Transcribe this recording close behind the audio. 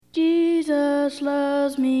Jesus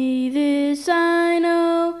loves me, this I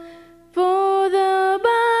know, for the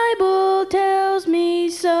Bible tells me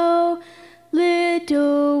so.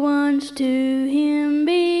 Little ones to him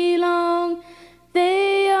belong.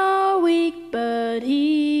 They are weak, but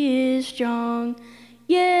he is strong.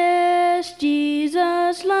 Yes,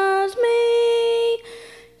 Jesus loves me.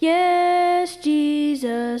 Yes,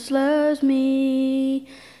 Jesus loves me.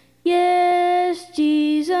 Yes,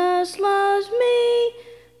 Jesus loves me.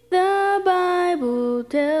 The Bible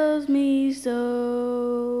tells me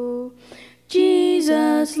so.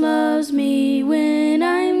 Jesus loves me when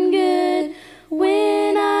I'm good,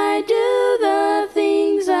 when I do the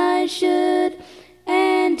things I should,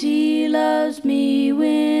 and he loves me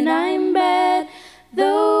when I'm bad,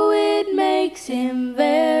 though it makes him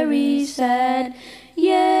very sad.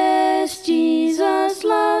 Yes, Jesus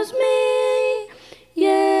loves me.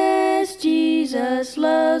 Yes, Jesus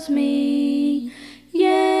loves me.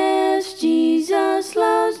 Yes, Jesus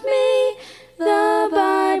loves me. The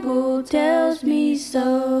Bible tells me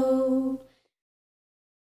so.